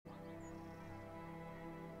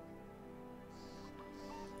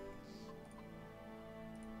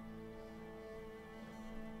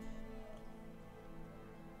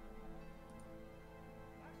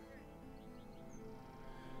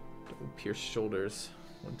pierced shoulders.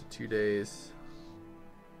 1 to 2 days.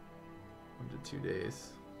 1 to 2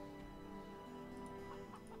 days.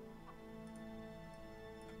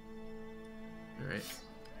 All right.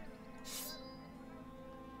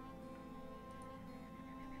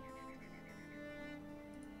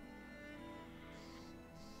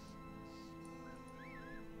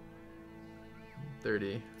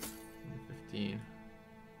 $30, $15.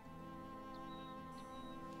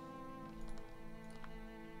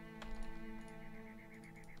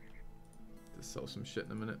 Just sell some shit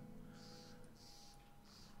in a minute.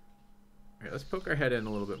 Alright, let's poke our head in a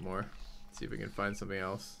little bit more. See if we can find something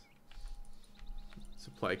else.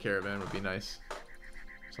 Supply caravan would be nice.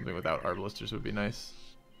 Something without arbalisters would be nice.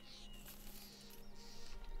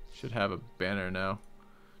 Should have a banner now.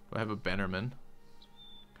 Do I have a bannerman?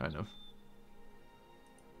 Kind of.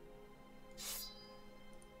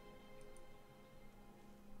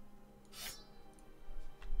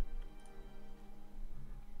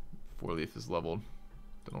 Four leaf is leveled.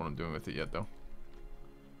 Don't know what I'm doing with it yet though.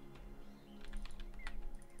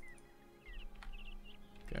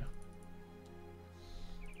 Okay.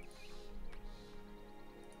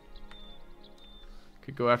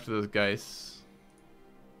 Could go after those guys.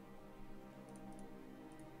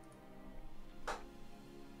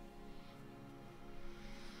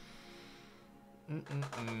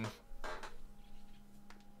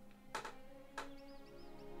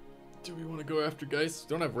 Do we want to go after Geist?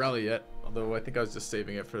 Don't have rally yet, although I think I was just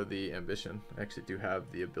saving it for the ambition. I actually do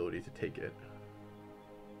have the ability to take it.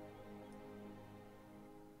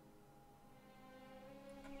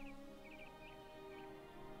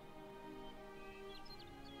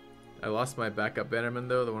 I lost my backup bannerman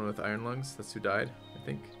though, the one with iron lungs. That's who died, I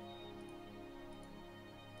think.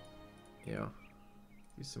 Yeah.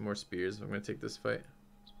 Use some more spears. I'm gonna take this fight.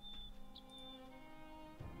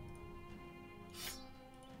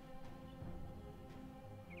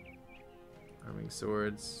 Arming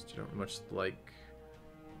swords, which I don't much like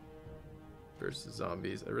versus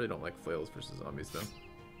zombies. I really don't like flails versus zombies though.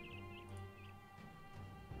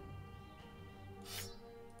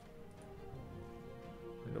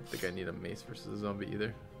 I don't think I need a mace versus a zombie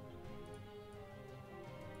either.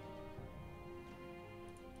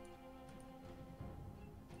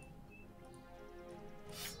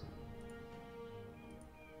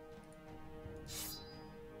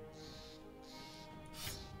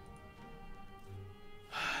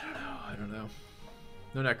 I don't know.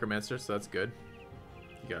 No necromancer, so that's good.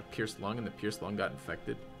 You got a pierced lung, and the pierced lung got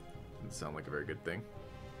infected. Doesn't sound like a very good thing.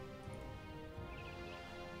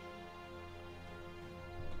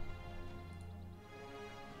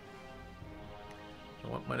 I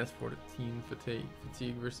want minus 14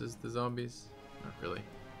 fatigue versus the zombies. Not really.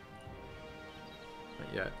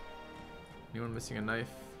 Not yet. Anyone missing a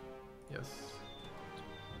knife? Yes.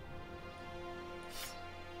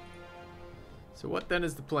 So what then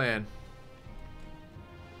is the plan?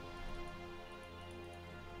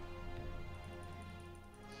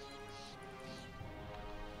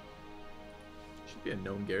 Should be a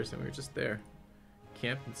known garrison. We were just there.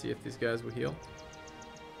 Camp and see if these guys would heal.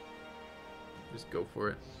 Just go for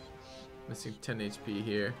it. Missing 10 HP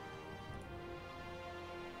here.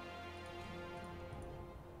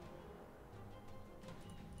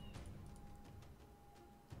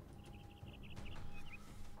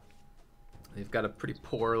 They've got a pretty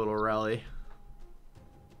poor little rally.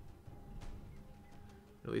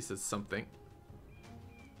 At least it's something.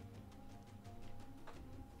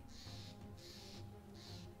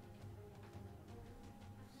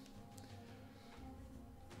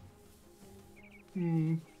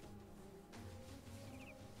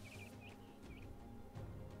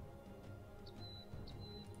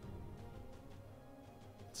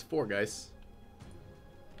 It's 4 guys.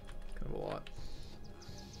 Kind of a lot.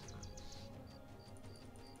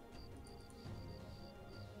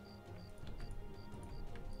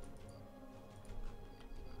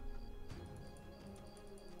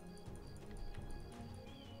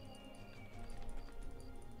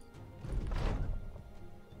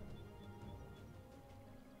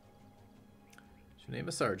 Should name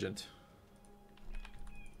a sergeant.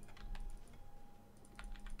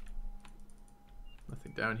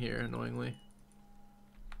 Nothing down here, annoyingly.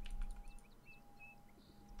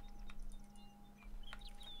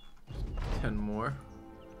 Just 10 more.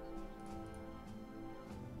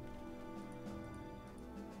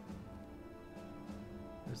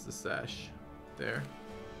 There's the sash. There.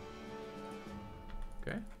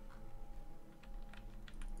 Okay.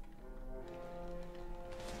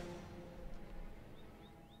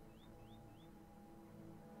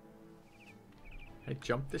 I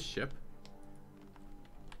jumped this ship.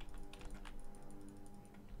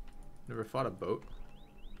 Never fought a boat.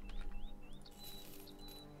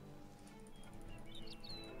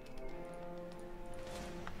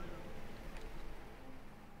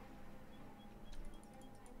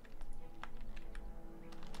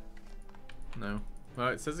 No. Well,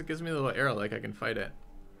 it says it gives me a little arrow like I can fight it.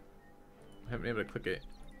 I haven't been able to click it.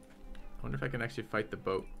 I wonder if I can actually fight the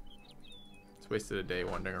boat. It's wasted a day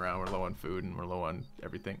wandering around. We're low on food and we're low on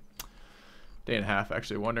everything. Day and a half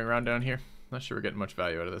actually wandering around down here. Not sure we're getting much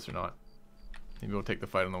value out of this or not. Maybe we'll take the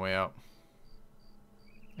fight on the way out.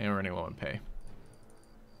 And we're running low on pay.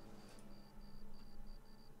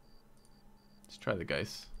 Let's try the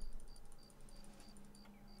Geist.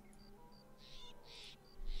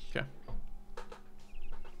 Okay.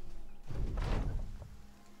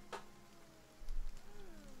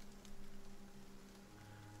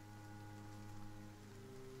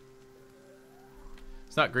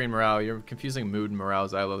 It's not green morale. You're confusing mood and morale,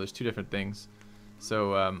 Xylo. There's two different things.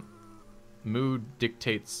 So, mood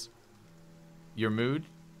dictates your mood,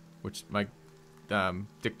 which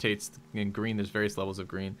dictates, in green, there's various levels of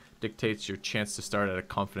green, dictates your chance to start at a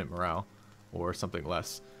confident morale or something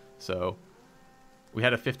less. So, we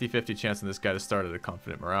had a 50-50 chance in this guy to start at a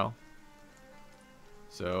confident morale.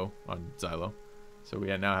 So, on Xylo. So, we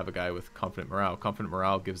now have a guy with confident morale. Confident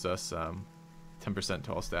morale gives us 10%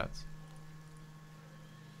 to all stats.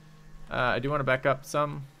 I do want to back up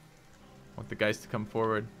some. I want the guys to come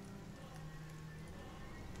forward.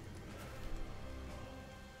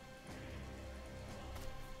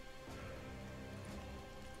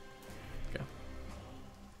 Okay.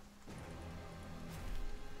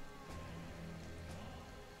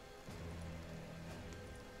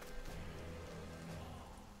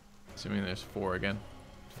 Assuming there's 4 again.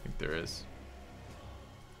 I think there is.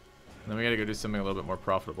 And then we gotta go do something a little bit more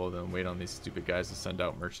profitable than wait on these stupid guys to send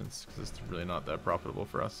out merchants, because it's really not that profitable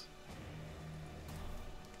for us.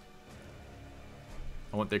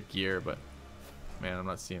 I want their gear, but man, I'm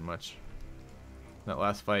not seeing much. That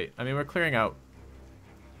last fight, I mean, we're clearing out,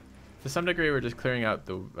 to some degree, we're just clearing out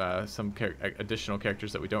the some additional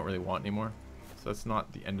characters that we don't really want anymore. So that's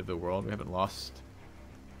not the end of the world. We haven't lost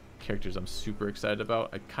characters I'm super excited about.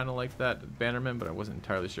 I kind of liked that Bannerman, but I wasn't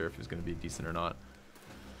entirely sure if it was going to be decent or not.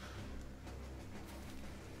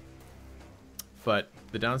 But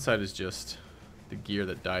the downside is just the gear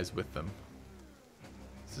that dies with them.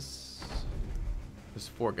 Is this... There's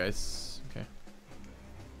 4 guys. Okay.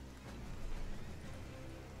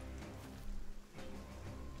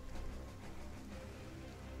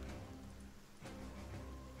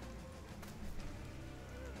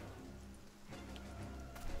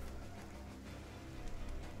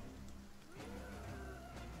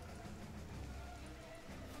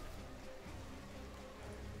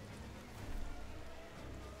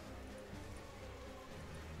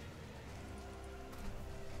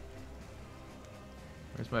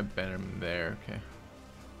 Where's my Bannerman? There, okay.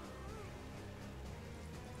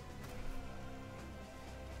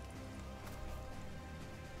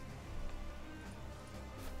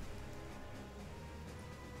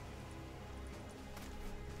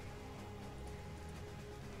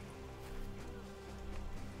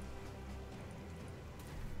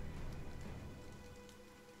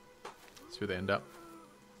 That's where they end up.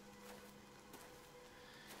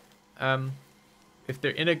 If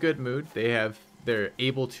they're in a good mood, they're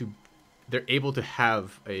able to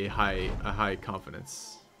have a high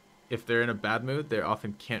confidence. If they're in a bad mood, they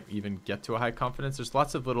often can't even get to a high confidence. There's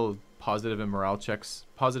lots of little positive and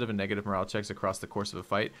negative morale checks across the course of a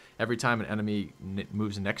fight. Every time an enemy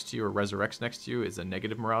moves next to you or resurrects next to you is a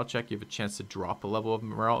negative morale check. You have a chance to drop a level of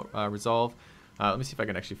morale resolve. Let me see if I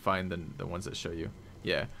can actually find the ones that show you.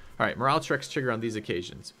 Yeah. All right. Morale checks trigger on these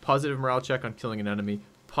occasions: positive morale check on killing an enemy,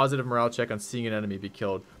 positive morale check on seeing an enemy be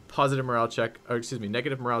killed, positive morale check, or excuse me,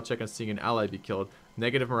 negative morale check on seeing an ally be killed,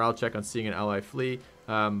 negative morale check on seeing an ally flee,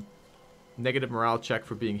 negative morale check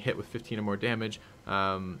for being hit with 15 or more damage,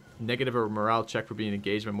 negative morale check for being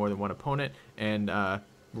engaged by more than one opponent, and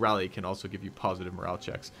rally can also give you positive morale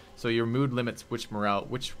checks. So your mood limits which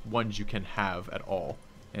ones you can have at all.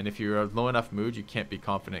 And if you're a low enough mood, you can't be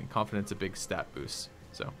confident. Confidence a big stat boost.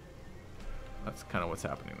 So that's kind of what's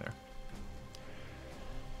happening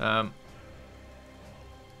there.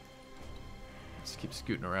 Just keep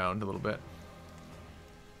scooting around a little bit.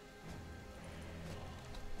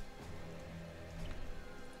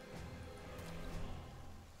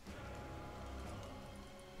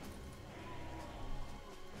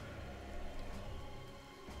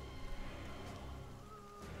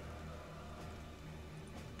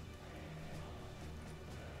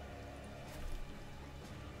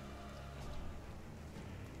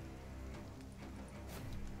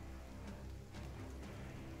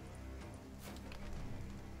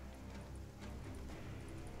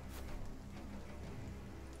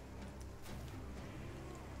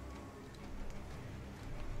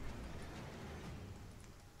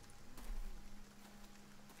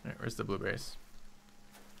 Where's the blueberries?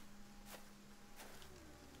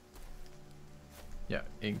 Yeah,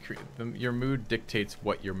 your mood dictates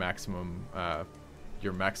what your maximum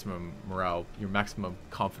morale, your maximum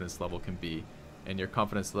confidence level can be, and your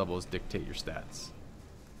confidence levels dictate your stats.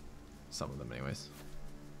 Some of them, anyways.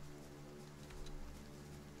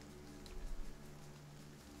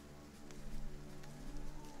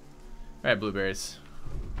 All right, blueberries,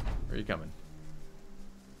 where are you coming?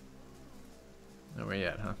 Oh, where you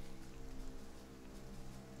at, huh?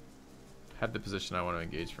 Have the position I want to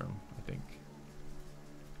engage from, I think.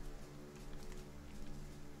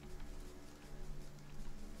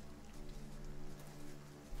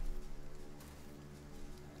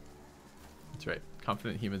 That's right.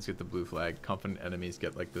 Confident humans get the blue flag. Confident enemies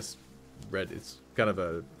get like this red. It's kind of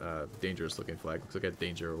a dangerous looking flag. Looks like a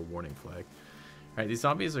danger or warning flag. Alright, these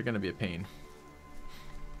zombies are going to be a pain.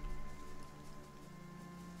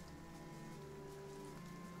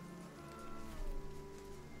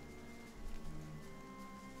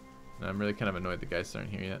 And I'm really kind of annoyed the guys aren't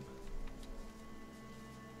here yet.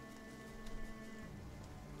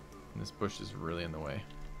 And this bush is really in the way.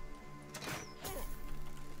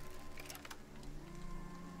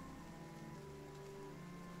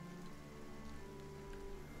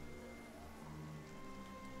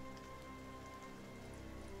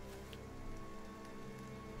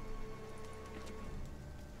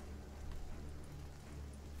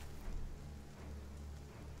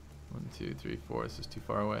 One, two, three, four. This is too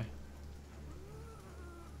far away.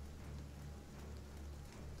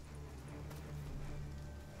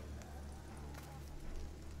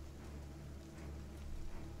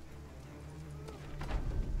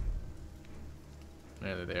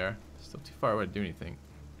 Yeah, there they are. Still too far away to do anything.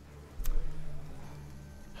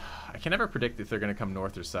 I can never predict if they're going to come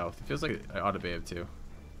north or south. It feels like I ought to be able to.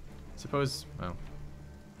 Suppose, well.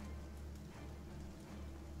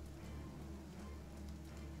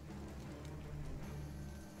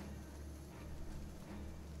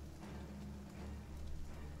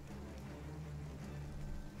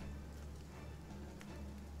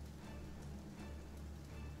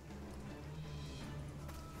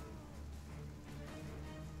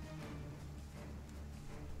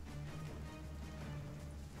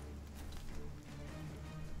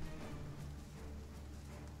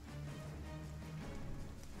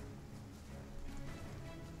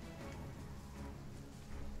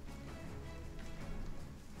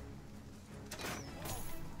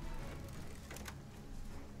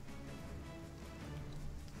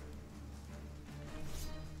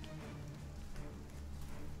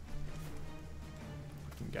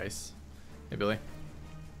 Guys. Hey, Billy.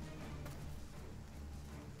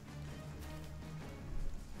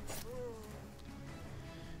 I'm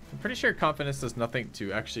pretty sure confidence does nothing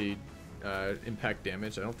to actually impact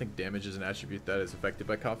damage. I don't think damage is an attribute that is affected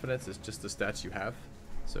by confidence. It's just the stats you have.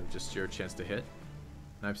 So just your chance to hit.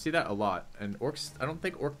 And I see that a lot. And orcs, I don't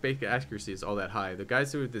think orc base accuracy is all that high. The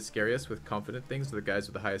guys who are the scariest with confident things are the guys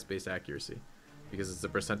with the highest base accuracy, because it's a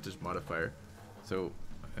percentage modifier. So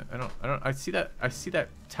I see that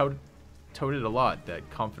touted a lot, that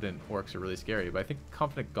confident orcs are really scary, but I think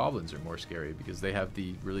confident goblins are more scary because they have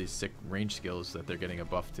the really sick range skills that they're getting a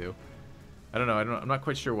buff to. I don't know. I'm not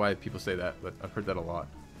quite sure why people say that, but I've heard that a lot.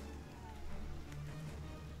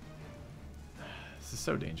 This is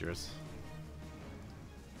so dangerous.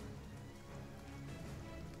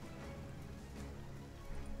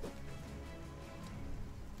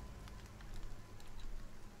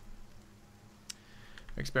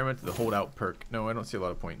 Experiment to the holdout perk. No, I don't see a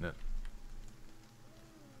lot of point in it.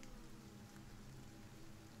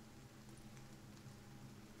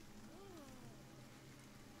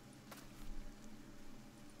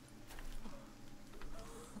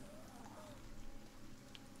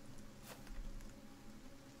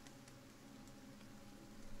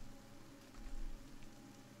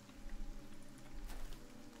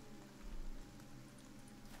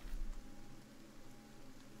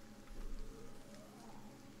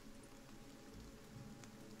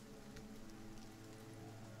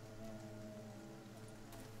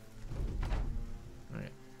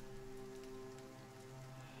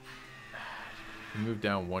 Move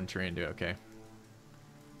down one terrain to okay.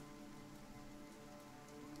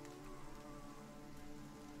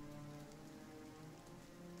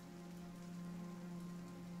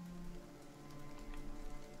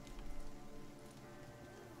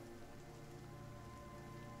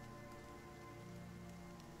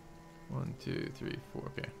 One, two, three, four.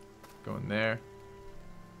 Okay, going there,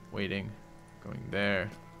 waiting, going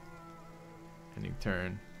there, ending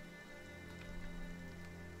turn.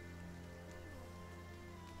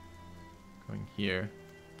 Going here.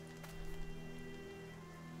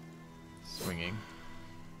 swinging.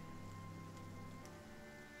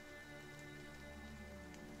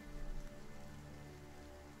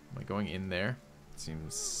 Am I going in there?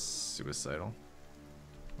 Seems suicidal.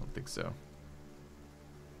 I don't think so.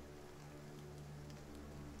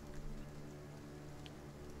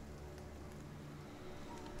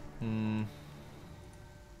 I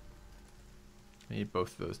need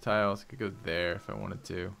both of those tiles. I could go there if I wanted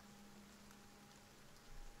to.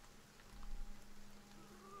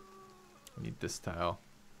 I need this tile.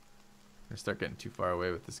 I'm gonna start getting too far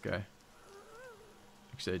away with this guy.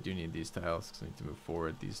 Actually, I do need these tiles because I need to move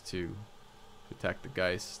forward. These two to attack the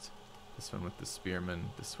Geist. This one with the Spearman.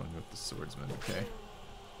 This one with the Swordsman. Okay.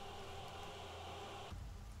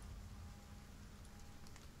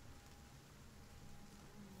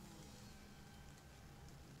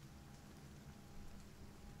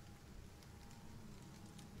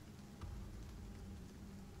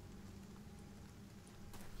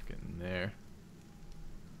 Get in there.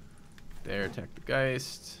 There, attack the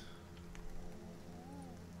Geist.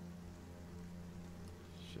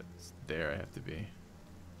 Shit, it's there I have to be.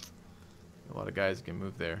 A lot of guys can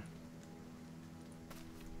move there.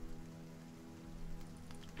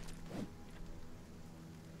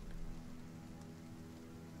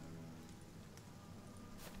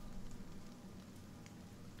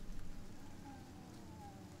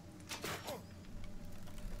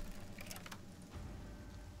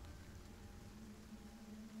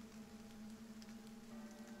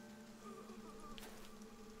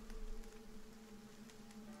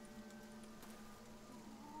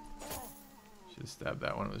 Stab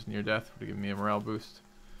that one. It was near death. Would have given me a morale boost.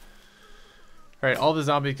 Alright, all the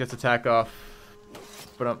zombies gets attack off.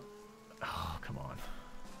 But I'm... Oh, come on.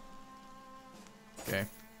 Okay.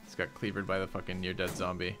 It's got cleavered by the fucking near dead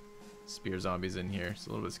zombie. Spear zombies in here. It's a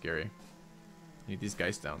little bit scary. Need these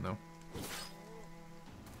guys down though.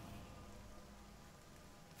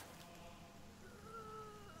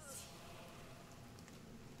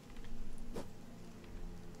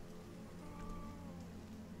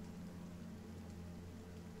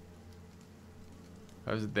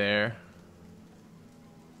 I was there.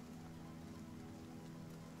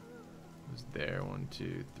 I was there. 1,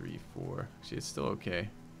 2, 3, 4. Actually, it's still okay.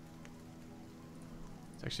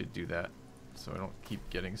 Let's actually do that so I don't keep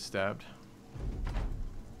getting stabbed.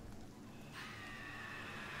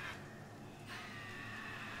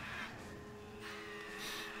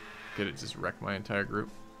 Could it just wreck my entire group?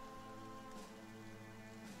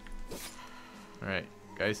 Alright,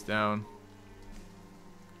 guys down.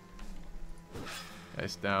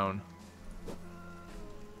 Guys down.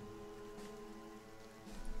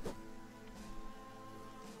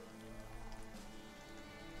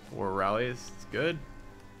 Four rallies, it's good.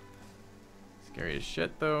 Scary as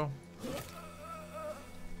shit though.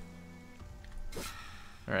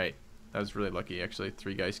 Alright, that was really lucky actually.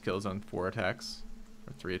 3 guys kills on 4 attacks.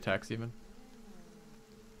 Or 3 attacks even.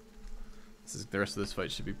 The rest of this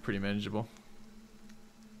fight should be pretty manageable.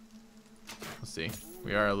 We'll see.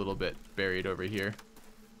 We are a little bit buried over here.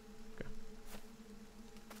 Okay.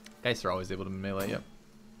 Guys are always able to melee, yep.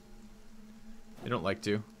 They don't like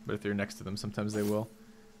to, but if you're next to them, sometimes they will.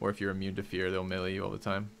 Or if you're immune to fear, they'll melee you all the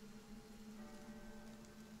time.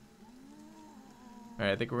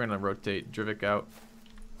 Alright, I think we're going to rotate Drivik out.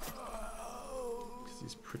 Because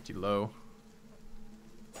he's pretty low.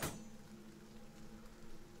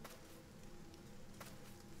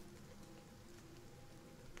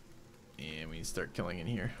 And we need to start killing in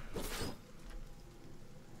here.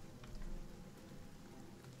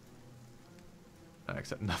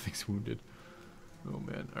 Except nothing's wounded. Oh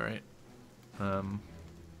man, alright.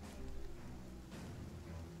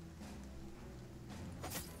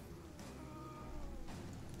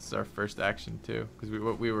 This is our first action too, because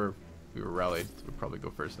we were rallied, so we'll probably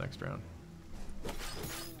go first next round.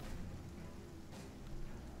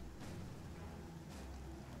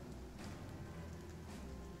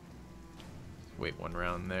 Wait 1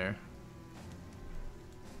 round there.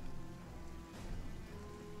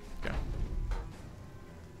 Okay.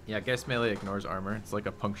 Yeah, I guess melee ignores armor. It's like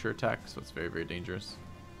a puncture attack, so it's very, very dangerous.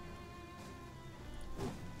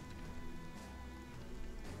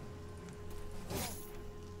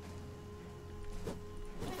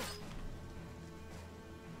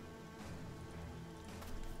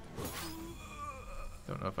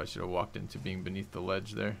 Don't know if I should have walked into being beneath the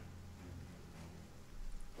ledge there.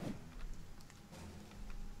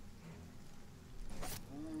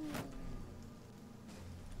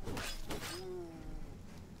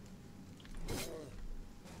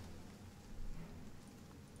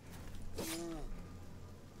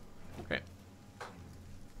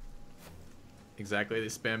 Exactly, they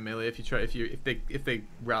spam melee if you try if they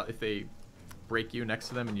break you next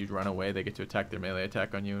to them and you run away, they get to attack their melee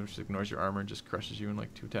attack on you, which ignores your armor and just crushes you in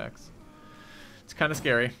like 2 attacks. It's kind of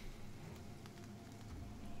scary.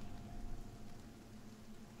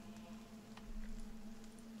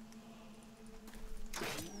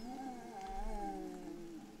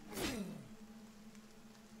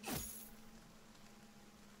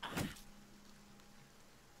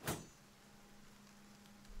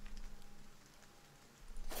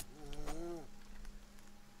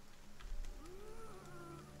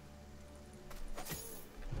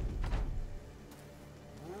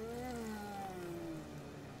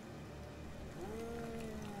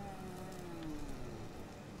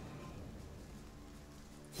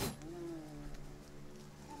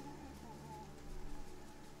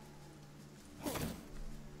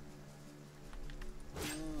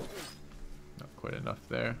 Quite enough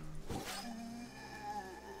there.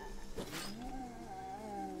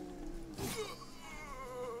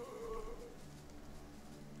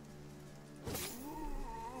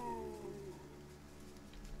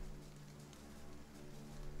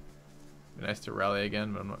 Be nice to rally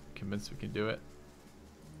again, but I'm not convinced we can do it.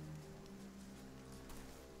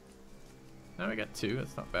 Now we got 2,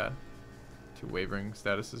 that's not bad. 2 wavering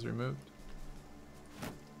statuses removed.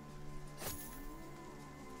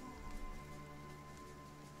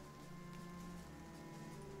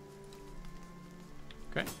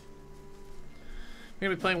 Okay. We're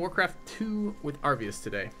gonna be playing Warcraft 2 with Arvius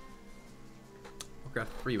today.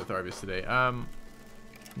 Warcraft 3 with Arvius today.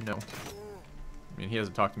 No. I mean, he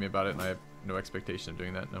hasn't talked to me about it, and I have no expectation of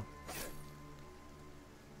doing that, no.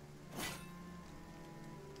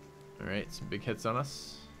 Alright, some big hits on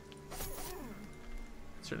us.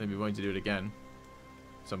 Certainly be willing to do it again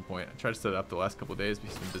at some point. I tried to set it up the last couple of days, but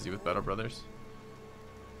he's been busy with Battle Brothers.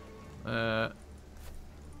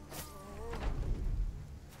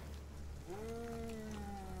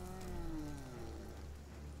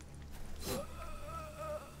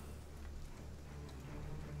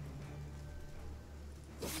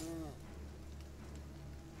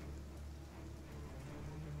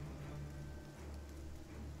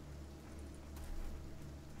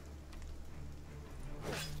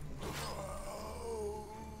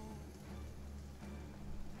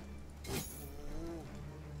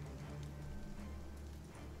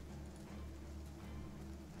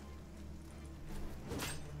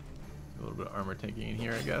 A little bit of armor tanking in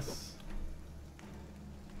here, I guess.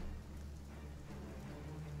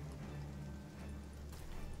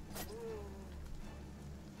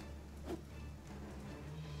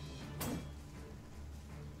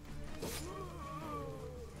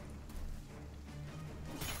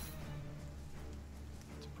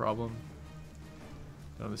 It's a problem.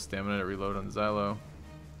 Don't have the stamina to reload on Xylo.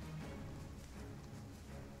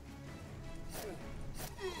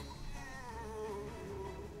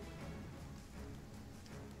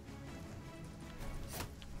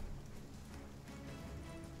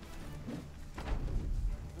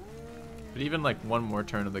 But even like one more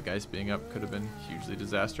turn of the Geist being up could have been hugely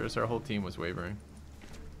disastrous. Our whole team was wavering.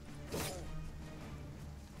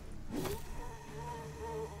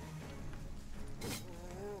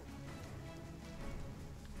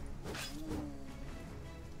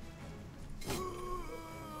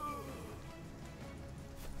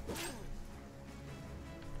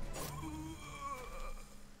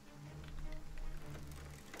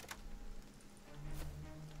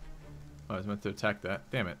 Oh, I was meant to attack that.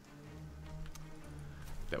 Damn it.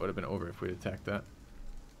 That would have been over if we'd attacked that.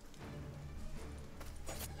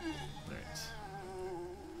 Alright.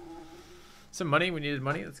 Some money. We needed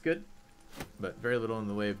money. That's good. But very little in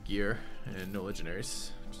the way of gear and no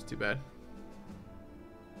legendaries, which is too bad.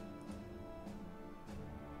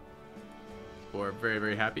 We're very,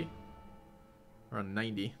 very happy. We're on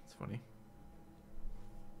 90. It's funny.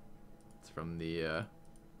 It's from the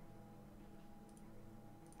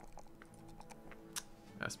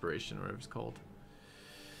aspiration, or whatever it's called.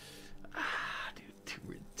 Ah,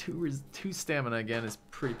 dude, two stamina again is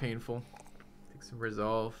pretty painful. Take some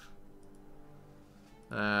resolve.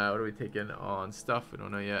 What are we taking on stuff? We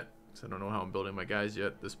don't know yet, because I don't know how I'm building my guys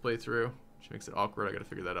yet this playthrough, which makes it awkward. I gotta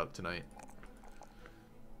figure that out tonight.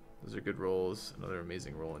 Those are good rolls. Another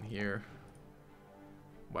amazing roll in here.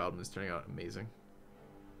 Wildman's turning out amazing.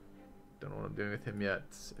 Don't know what I'm doing with him yet.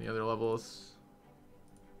 Any other levels?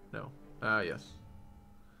 No. Yes.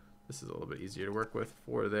 This is a little bit easier to work with.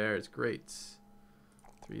 4 there is great.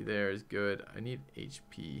 3 there is good. I need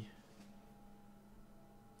HP.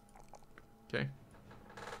 Okay.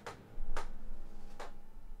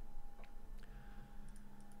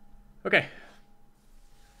 Okay.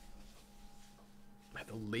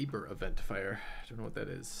 The labor event fire. I don't know what that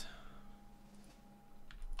is.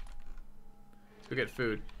 go get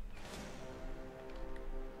food.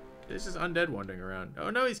 There's just undead wandering around. Oh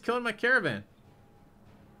no, he's killing my caravan.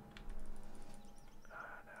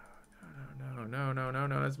 Oh,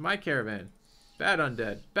 no, that's my caravan. Bad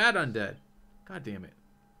undead. Bad undead. God damn it.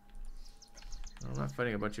 I'm not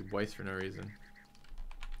fighting a bunch of wights for no reason.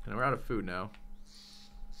 And we're out of food now.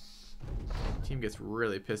 The team gets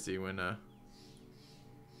really pissy when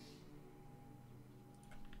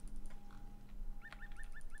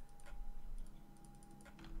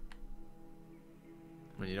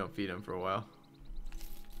you don't feed them for a while.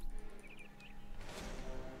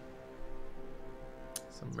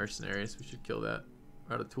 Some mercenaries, we should kill that.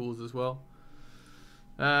 We're out of tools as well.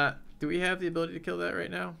 Do we have the ability to kill that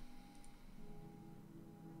right now?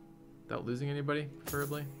 Without losing anybody,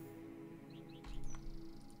 preferably.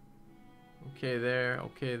 Okay there,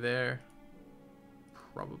 okay there.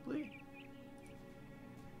 Probably.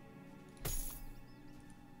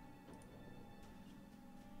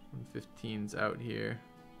 $115's out here.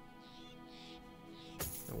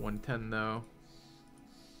 The 110 though.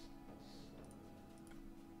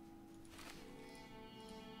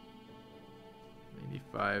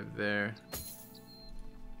 95 there.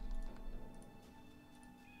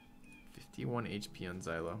 51 HP on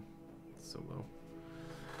Xylo. That's so low.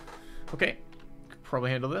 Okay, could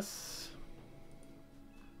probably handle this.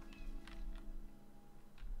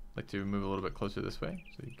 Like to move a little bit closer this way,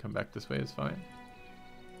 so you come back this way is fine.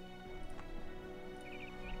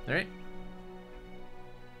 All right.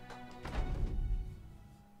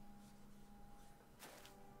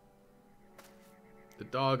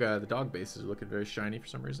 The dog bases are looking very shiny for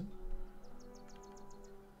some reason.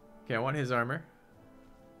 Okay, I want his armor.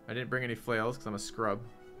 I didn't bring any flails because I'm a scrub.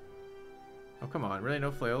 Oh, come on. Really?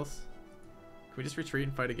 No flails? Can we just retreat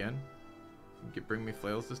and fight again? Bring me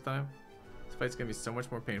flails this time? This fight's going to be so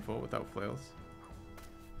much more painful without flails.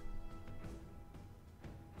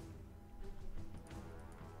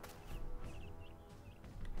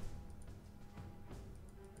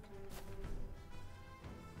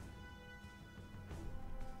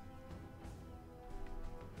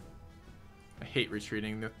 I hate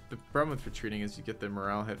retreating. The problem with retreating is you get the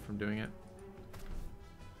morale hit from doing it.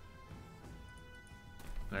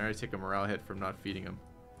 I already take a morale hit from not feeding him.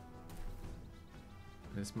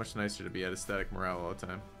 And it's much nicer to be at a static morale all the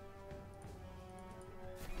time.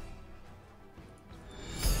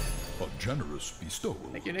 A generous bestowal.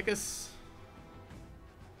 Thank you, Nikus.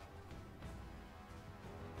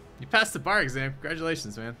 You passed the bar exam.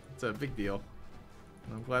 Congratulations, man. It's a big deal.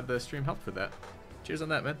 I'm glad the stream helped for that. Cheers on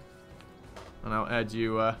that, man. And I'll add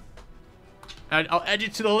you. I'll add you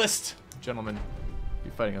to the list, gentlemen.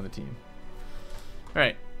 You're fighting on the team. All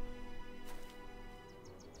right.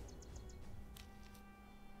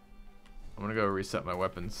 I'm gonna go reset my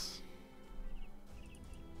weapons.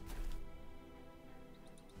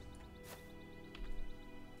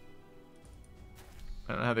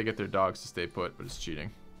 I don't know how they get their dogs to stay put, but it's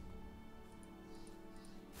cheating.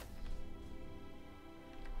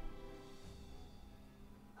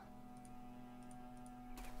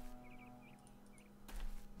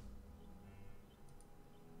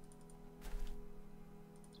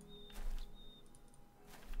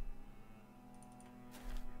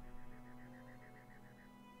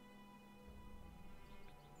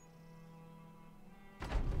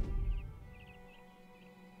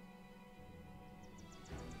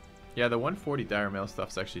 Yeah, the 140 dire mail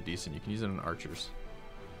stuff's actually decent. You can use it on archers.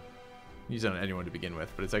 You can use it on anyone to begin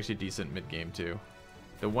with, but it's actually decent mid-game too.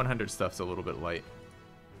 The 100 stuff's a little bit light.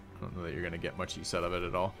 I don't know that you're going to get much use out of it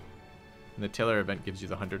at all. And the Taylor event gives you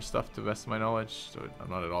the 100 stuff to the best of my knowledge, so I'm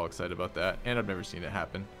not at all excited about that. And I've never seen it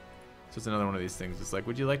happen. So it's another one of these things. It's like,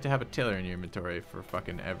 would you like to have a Taylor in your inventory for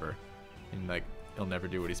fucking ever? And like, he'll never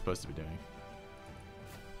do what he's supposed to be doing.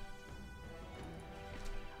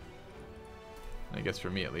 I guess for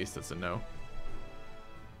me at least, that's a no.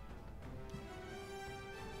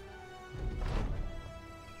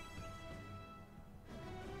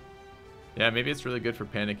 Yeah, maybe it's really good for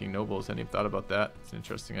panicking nobles. I hadn't even thought about that. It's an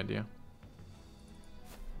interesting idea.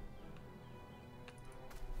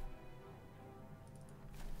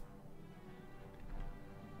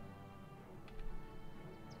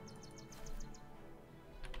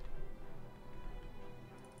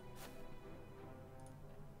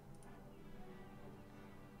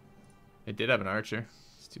 It did have an archer.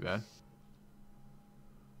 It's too bad.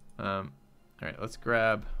 Alright, let's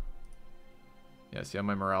grab... Yeah, see how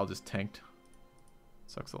my morale just tanked?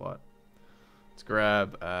 Sucks a lot. Let's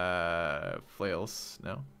grab flails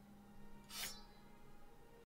now.